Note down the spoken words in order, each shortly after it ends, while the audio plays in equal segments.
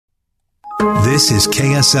This is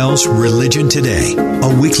KSL's Religion Today,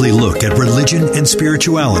 a weekly look at religion and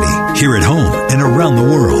spirituality here at home and around the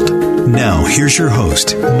world. Now, here's your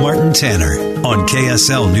host, Martin Tanner, on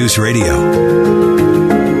KSL News Radio.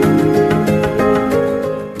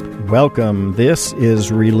 Welcome. This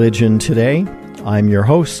is Religion Today. I'm your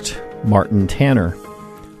host, Martin Tanner.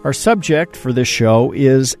 Our subject for this show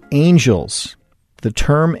is angels. The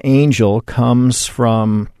term angel comes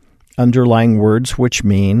from underlying words which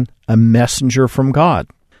mean a messenger from God.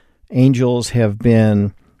 Angels have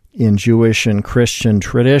been, in Jewish and Christian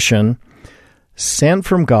tradition, sent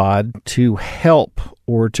from God to help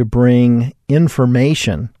or to bring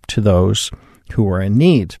information to those who are in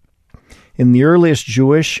need. In the earliest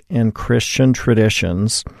Jewish and Christian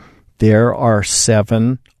traditions, there are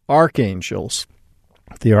 7 archangels.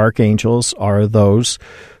 The archangels are those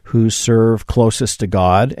who serve closest to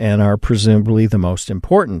God and are presumably the most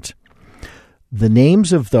important. The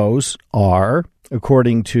names of those are,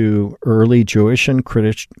 according to early Jewish and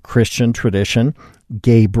Christian tradition,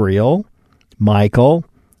 Gabriel, Michael,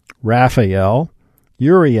 Raphael,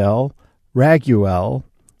 Uriel, Raguel,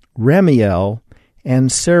 Remiel, and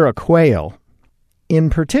Seraquel. In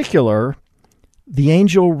particular, the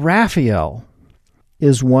angel Raphael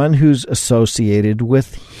is one who's associated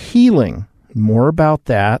with healing. More about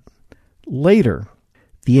that later.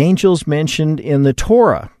 The angels mentioned in the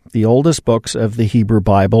Torah, the oldest books of the Hebrew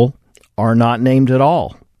Bible, are not named at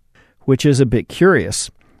all, which is a bit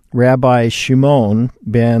curious. Rabbi Shimon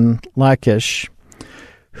ben Lakish,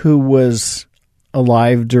 who was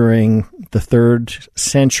alive during the 3rd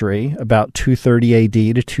century, about 230 AD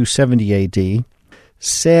to 270 AD,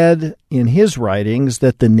 said in his writings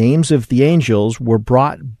that the names of the angels were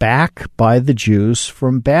brought back by the Jews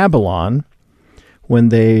from Babylon when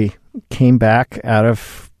they came back out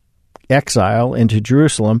of exile into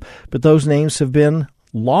Jerusalem, but those names have been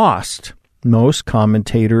lost. Most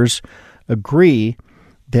commentators agree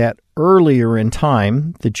that earlier in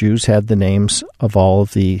time, the Jews had the names of all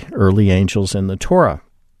of the early angels in the Torah.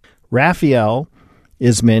 Raphael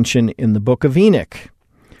is mentioned in the book of Enoch.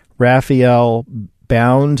 Raphael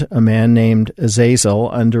bound a man named Azazel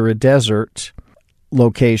under a desert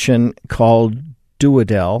location called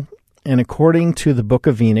Duodel, and according to the book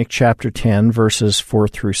of Enoch, chapter 10, verses 4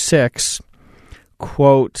 through 6,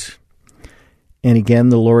 quote, "And again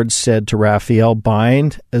the Lord said to Raphael,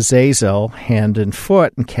 bind Azazel hand and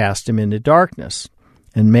foot and cast him into darkness,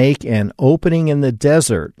 and make an opening in the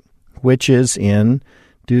desert, which is in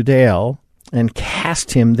Duodel, and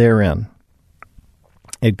cast him therein."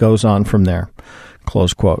 It goes on from there.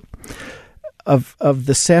 Close quote. Of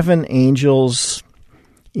the 7 angels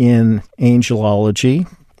in angelology,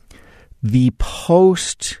 the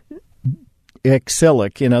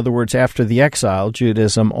post-exilic, in other words, after the exile,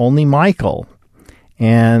 Judaism, only Michael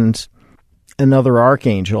and another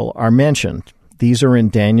archangel are mentioned. These are in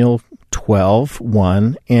Daniel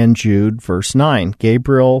 12:1 and Jude, verse 9.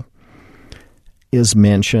 Gabriel is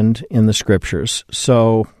mentioned in the scriptures.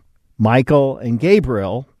 So Michael and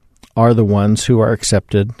Gabriel are the ones who are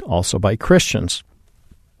accepted also by Christians.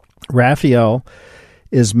 Raphael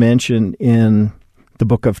is mentioned in the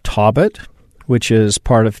book of Tobit, which is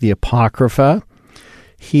part of the Apocrypha.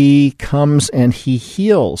 He comes and he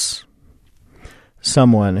heals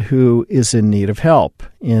someone who is in need of help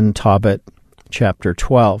in Tobit chapter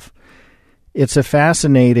 12. It's a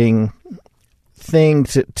fascinating thing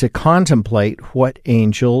to contemplate what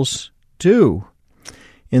angels do.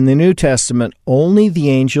 In the New Testament, only the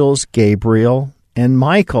angels Gabriel and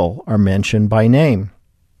Michael are mentioned by name.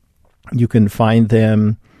 You can find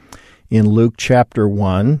them in Luke chapter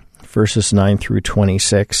 1, verses 9 through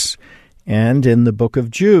 26, and in the book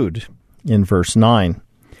of Jude in verse 9.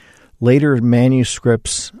 Later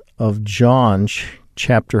manuscripts of John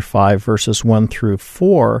chapter 5, verses 1 through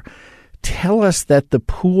 4, tell us that the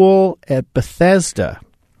pool at Bethesda,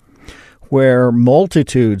 where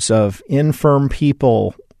multitudes of infirm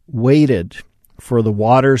people waited for the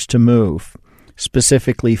waters to move,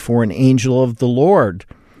 specifically for an angel of the Lord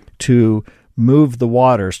to move the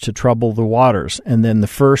waters, to trouble the waters. And then the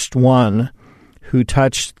first one who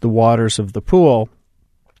touched the waters of the pool,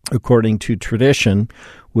 according to tradition,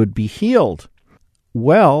 would be healed.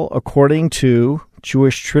 Well, according to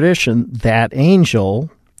Jewish tradition, that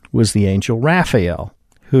angel was the angel Raphael,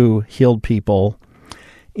 who healed people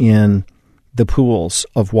in the pools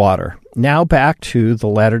of water. Now back to the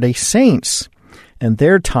Latter-day Saints and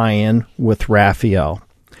their tie-in with Raphael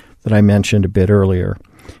that I mentioned a bit earlier.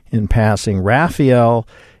 In passing, Raphael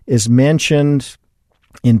is mentioned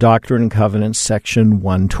in Doctrine and Covenants section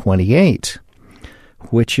 128,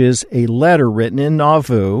 which is a letter written in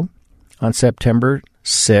Nauvoo on September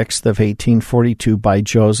 6th of 1842 by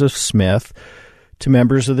Joseph Smith to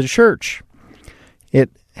members of the church. It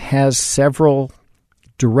has several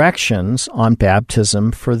directions on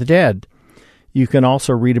baptism for the dead. You can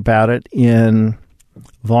also read about it in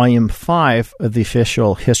Volume 5 of the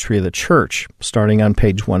Official History of the Church, starting on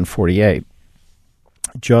page 148.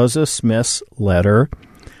 Joseph Smith's letter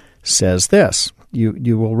says this.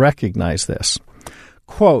 You will recognize this.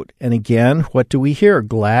 Quote, "And again, what do we hear?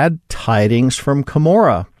 Glad tidings from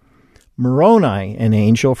Cumorah, Moroni, an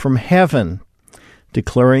angel from heaven,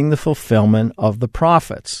 declaring the fulfillment of the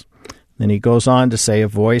prophets." Then he goes on to say, "A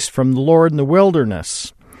voice from the Lord in the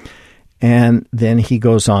wilderness." And then he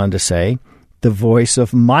goes on to say, "The voice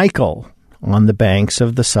of Michael on the banks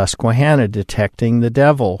of the Susquehanna, detecting the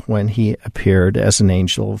devil when he appeared as an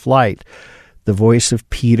angel of light. The voice of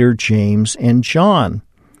Peter, James, and John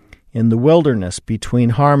in the wilderness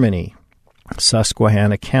between Harmony,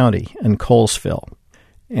 Susquehanna County, and Colesville."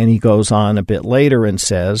 And he goes on a bit later and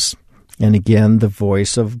says, "And again, the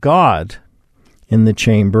voice of God in the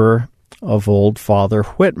chamber of old Father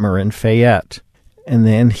Whitmer in Fayette." And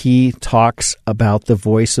then he talks about the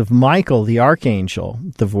voice of Michael, the archangel,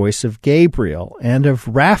 the voice of Gabriel, and of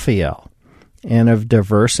Raphael, and of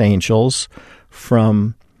diverse angels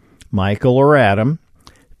from Michael or Adam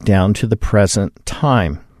down to the present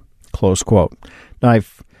time. Close quote. Now,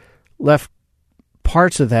 I've left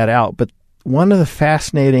parts of that out, but one of the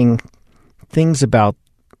fascinating things about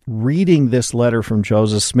reading this letter from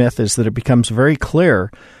Joseph Smith is that it becomes very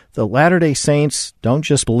clear the Latter-day Saints don't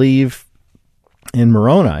just believe in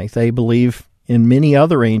Moroni, they believe in many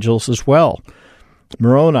other angels as well.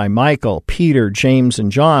 Moroni, Michael, Peter, James,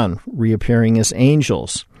 and John reappearing as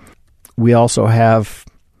angels. We also have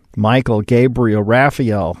Michael, Gabriel,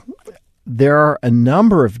 Raphael. There are a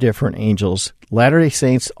number of different angels. Latter-day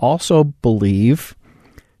Saints also believe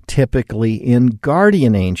typically in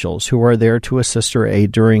guardian angels who are there to assist or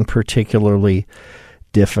aid during particularly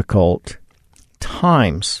difficult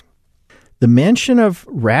times. The mention of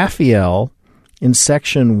Raphael in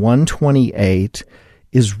section 128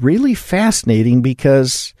 is really fascinating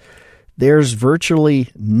because there's virtually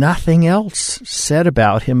nothing else said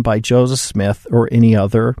about him by Joseph Smith or any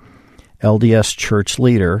other LDS church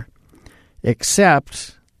leader,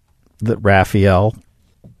 except that Raphael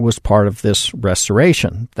was part of this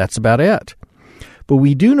restoration. That's about it. But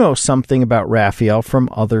we do know something about Raphael from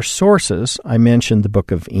other sources. I mentioned the Book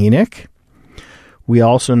of Enoch. We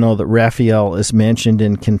also know that Raphael is mentioned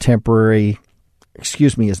in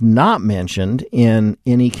is not mentioned in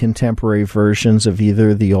any contemporary versions of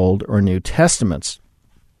either the Old or New Testaments.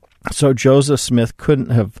 So Joseph Smith couldn't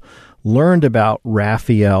have learned about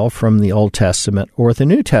Raphael from the Old Testament or the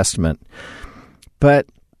New Testament. But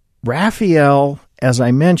Raphael, as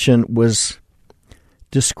I mentioned, was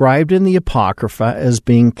described in the Apocrypha as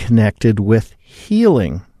being connected with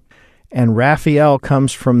healing. And Raphael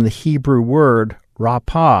comes from the Hebrew word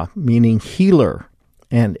Rapha, meaning healer,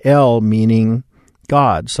 and El meaning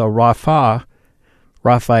God. So Raphael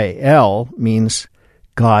means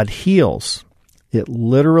God heals. It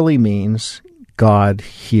literally means God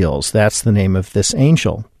heals. That's the name of this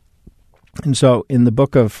angel. And so in the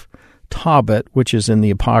book of Tobit, which is in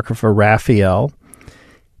the Apocrypha, Raphael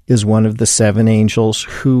is one of the 7 angels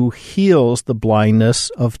who heals the blindness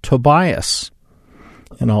of Tobias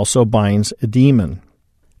and also binds a demon.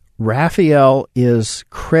 Raphael is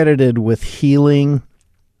credited with healing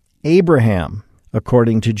Abraham,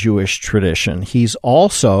 according to Jewish tradition. He's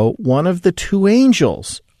also one of the 2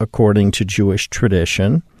 angels, according to Jewish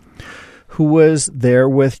tradition, who was there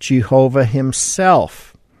with Jehovah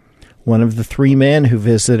himself, one of the 3 men who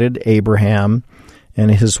visited Abraham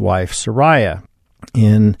and his wife Sarai.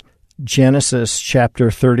 In Genesis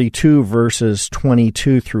chapter 32, verses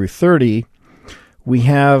 22 through 30, we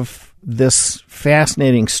have this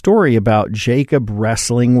fascinating story about Jacob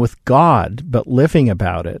wrestling with God, but living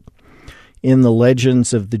about it. In the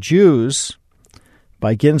Legends of the Jews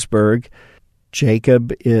by Ginsburg,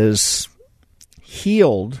 Jacob is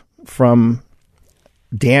healed from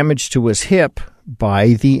damage to his hip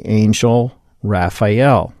by the angel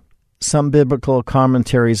Raphael. Some biblical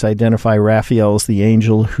commentaries identify Raphael as the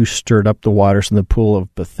angel who stirred up the waters in the pool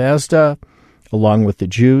of Bethesda, along with the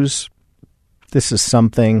Jews. This is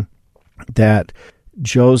something that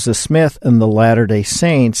Joseph Smith and the Latter-day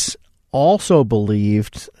Saints also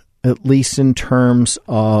believed, at least in terms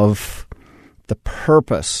of the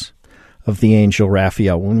purpose of the angel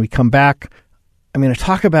Raphael. When we come back, I'm going to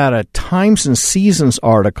talk about a Times and Seasons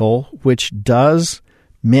article which does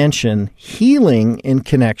mention healing in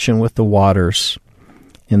connection with the waters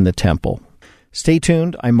in the temple. Stay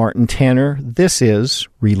tuned. I'm Martin Tanner. This is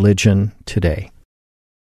Religion Today.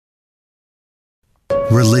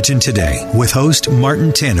 Religion Today with host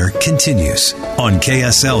Martin Tanner continues on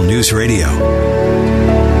KSL News Radio.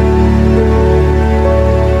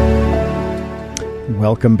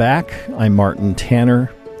 Welcome back. I'm Martin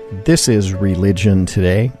Tanner. This is Religion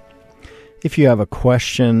Today. If you have a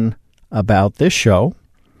question about this show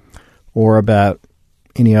or about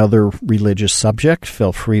any other religious subject,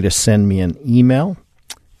 feel free to send me an email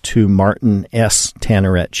to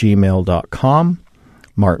martinstanner@gmail.com,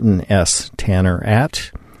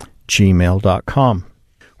 martinstanner@gmail.com.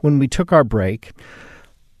 When we took our break,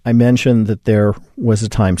 I mentioned that there was a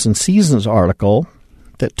Times and Seasons article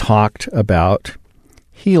that talked about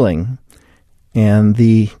healing, and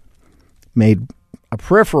made a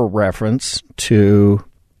peripheral reference to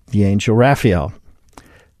the angel Raphael.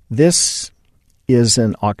 This is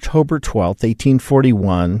an October 12th,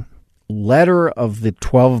 1841, letter of the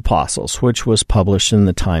 12 Apostles, which was published in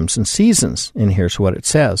the Times and Seasons. And here's what it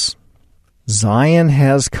says. Zion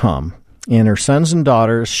has come, and her sons and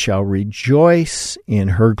daughters shall rejoice in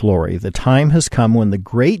her glory. The time has come when the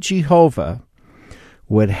great Jehovah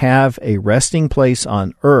would have a resting place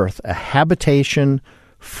on earth, a habitation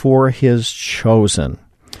for his chosen,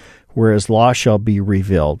 where his law shall be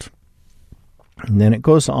revealed. And then it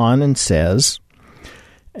goes on and says,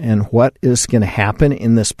 and what is going to happen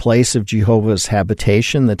in this place of Jehovah's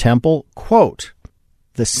habitation, the temple? Quote,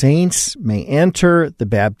 the saints may enter the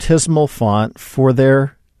baptismal font for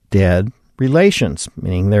their dead relations,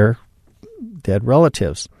 meaning their dead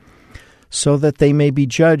relatives, so that they may be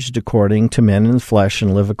judged according to men in the flesh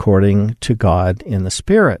and live according to God in the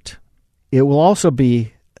Spirit. It will also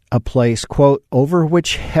be a place, quote, over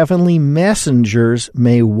which heavenly messengers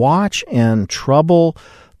may watch and trouble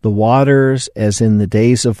the waters as in the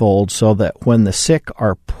days of old, so that when the sick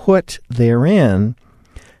are put therein,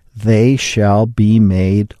 they shall be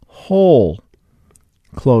made whole.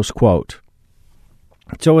 Close quote.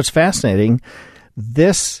 So it's fascinating.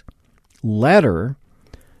 This letter,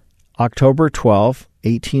 October 12,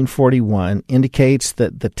 1841, indicates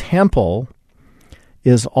that the temple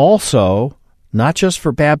is also not just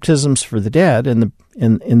for baptisms for the dead in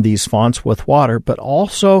these fonts with water, but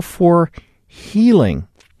also for healing,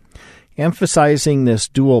 emphasizing this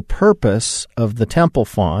dual purpose of the temple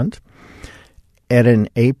font. At an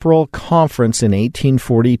April conference in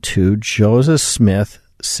 1842, Joseph Smith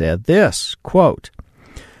said this, quote,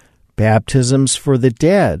 baptisms for the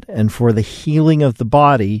dead and for the healing of the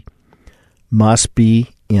body must be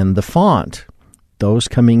in the font. Those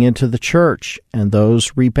coming into the church and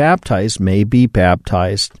those rebaptized may be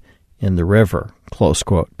baptized in the river, close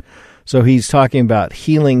quote. So he's talking about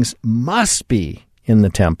healings must be in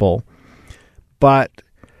the temple, but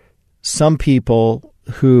some people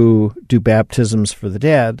who do baptisms for the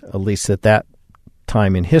dead, at least at that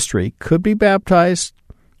time in history, could be baptized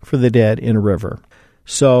for the dead in a river.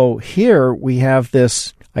 So here we have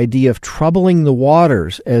this idea of troubling the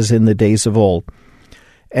waters as in the days of old,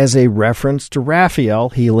 as a reference to Raphael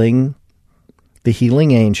healing the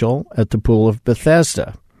healing angel at the pool of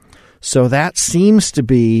Bethesda. So that seems to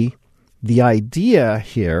be the idea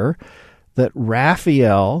here, that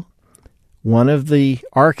Raphael, one of the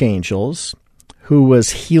archangels who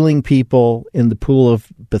was healing people in the pool of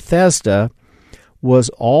Bethesda, was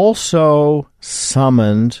also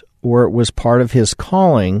summoned, or it was part of his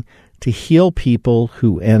calling, to heal people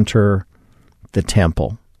who enter the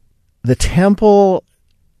temple. The temple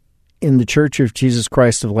in the Church of Jesus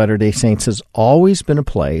Christ of Latter-day Saints has always been a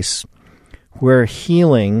place where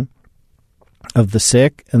healing of the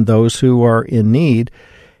sick and those who are in need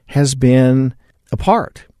has been a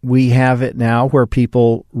part. We have it now where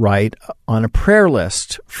people write on a prayer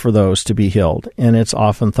list for those to be healed, and it's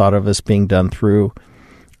often thought of as being done through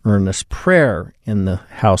earnest prayer in the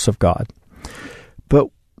house of God. But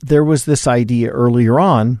there was this idea earlier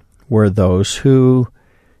on where those who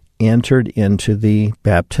entered into the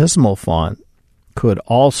baptismal font could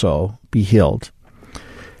also be healed.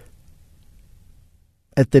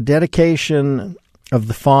 At the dedication of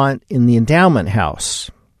the font in the endowment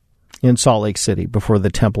house in Salt Lake City, before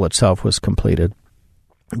the temple itself was completed,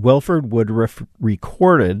 Wilford Woodruff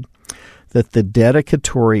recorded that the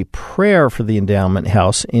dedicatory prayer for the endowment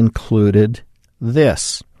house included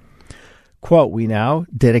this, quote, we now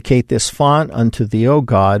dedicate this font unto thee, O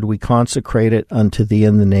God. We consecrate it unto thee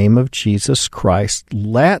in the name of Jesus Christ.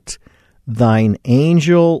 Let thine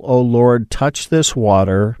angel, O Lord, touch this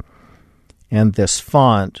water and this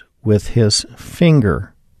font with his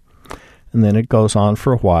finger. And then it goes on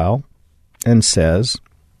for a while and says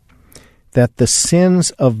that the sins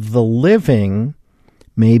of the living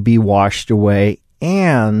may be washed away,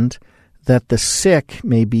 and that the sick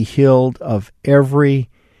may be healed of every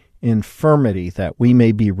infirmity, that we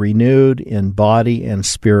may be renewed in body and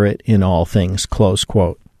spirit in all things, close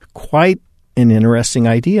quote. Quite an interesting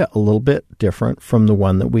idea, a little bit different from the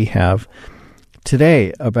one that we have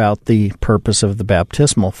today about the purpose of the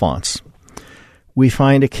baptismal fonts. We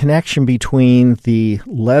find a connection between the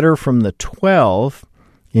letter from the 12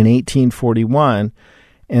 in 1841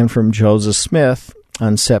 and from Joseph Smith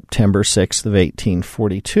on September 6th of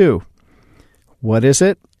 1842. What is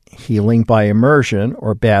it? Healing by immersion,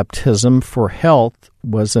 or baptism for health,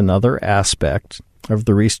 was another aspect of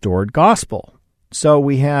the restored gospel. So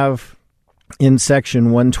we have in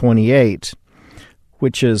section 128,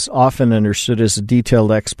 which is often understood as a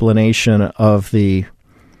detailed explanation of the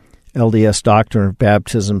LDS doctrine of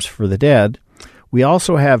baptisms for the dead, we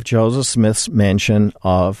also have Joseph Smith's mention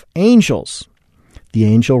of angels, the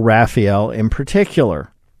angel Raphael in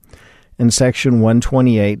particular. And section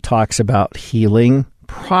 128 talks about healing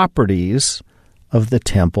properties of the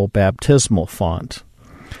temple baptismal font.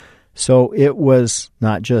 So it was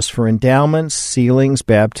not just for endowments, sealings,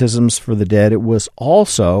 baptisms for the dead. It was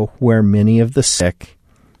also where many of the sick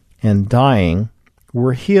and dying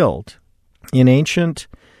were healed. In ancient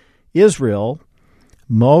Israel,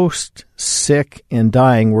 most sick and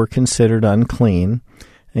dying were considered unclean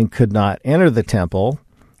and could not enter the temple.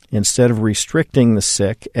 Instead of restricting the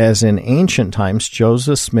sick, as in ancient times,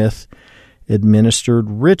 Joseph Smith administered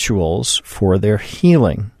rituals for their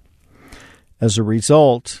healing. As a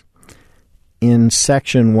result, in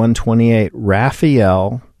section 128,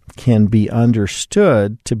 Raphael can be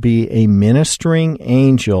understood to be a ministering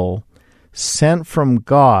angel sent from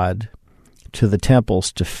God to the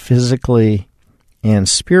temples to physically and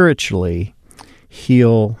spiritually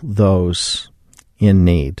heal those in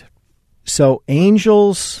need. So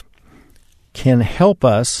angels can help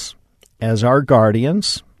us as our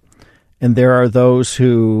guardians, and there are those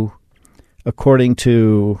who, according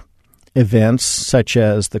to events such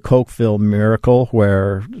as the Cokeville miracle,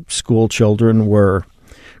 where school children were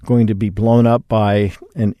going to be blown up by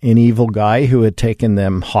an evil guy who had taken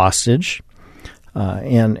them hostage,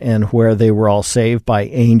 and where they were all saved by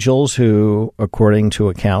angels who, according to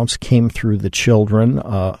accounts, came through the children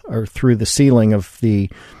or through the ceiling of the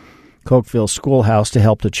Cokeville schoolhouse to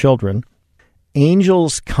help the children.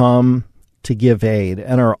 Angels come to give aid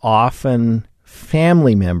and are often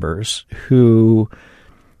family members who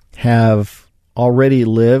have already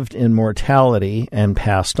lived in mortality and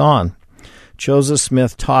passed on. Joseph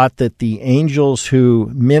Smith taught that the angels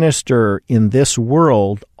who minister in this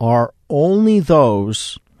world are only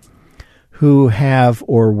those who have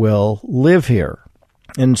or will live here.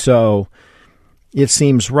 And so it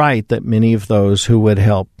seems right that many of those who would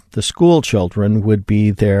help the school children would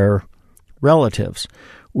be their relatives.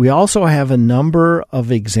 We also have a number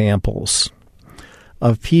of examples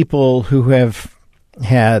of people who have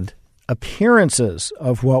had appearances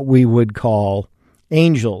of what we would call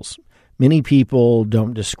angels. Many people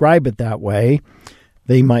don't describe it that way.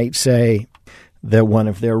 They might say that one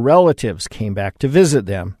of their relatives came back to visit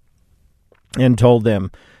them and told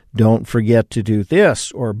them, don't forget to do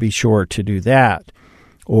this, or be sure to do that,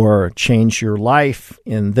 or change your life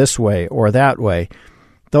in this way or that way.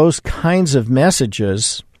 Those kinds of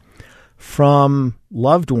messages from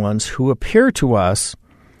loved ones who appear to us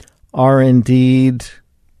are indeed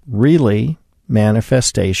really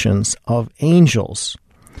manifestations of angels.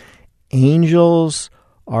 Angels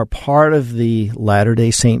are part of the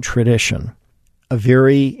Latter-day Saint tradition, a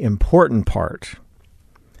very important part.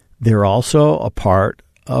 They're also a part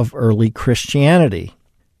of early Christianity.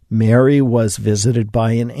 Mary was visited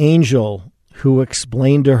by an angel who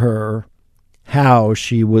explained to her how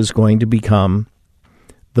she was going to become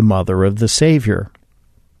the mother of the Savior.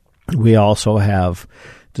 We also have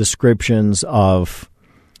descriptions of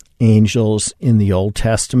angels in the Old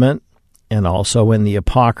Testament and also in the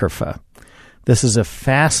Apocrypha. This is a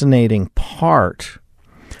fascinating part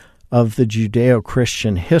of the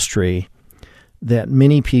Judeo-Christian history that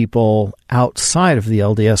many people outside of the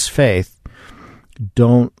LDS faith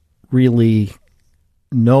don't really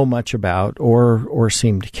know much about or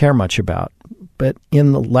seem to care much about. But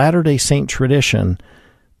in the Latter-day Saint tradition,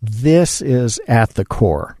 this is at the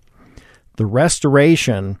core. The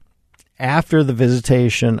restoration after the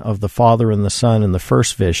visitation of the Father and the Son in the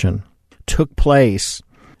first vision took place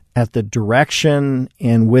at the direction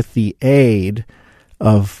and with the aid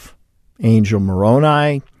of Angel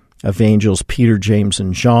Moroni, of angels Peter, James,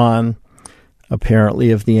 and John,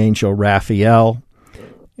 apparently of the angel Raphael,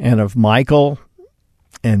 and of Michael,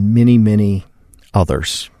 and many, many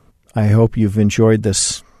others. I hope you've enjoyed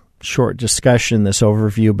this short discussion, this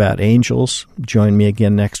overview about angels. Join me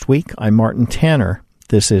again next week. I'm Martin Tanner.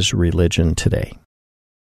 This is Religion Today.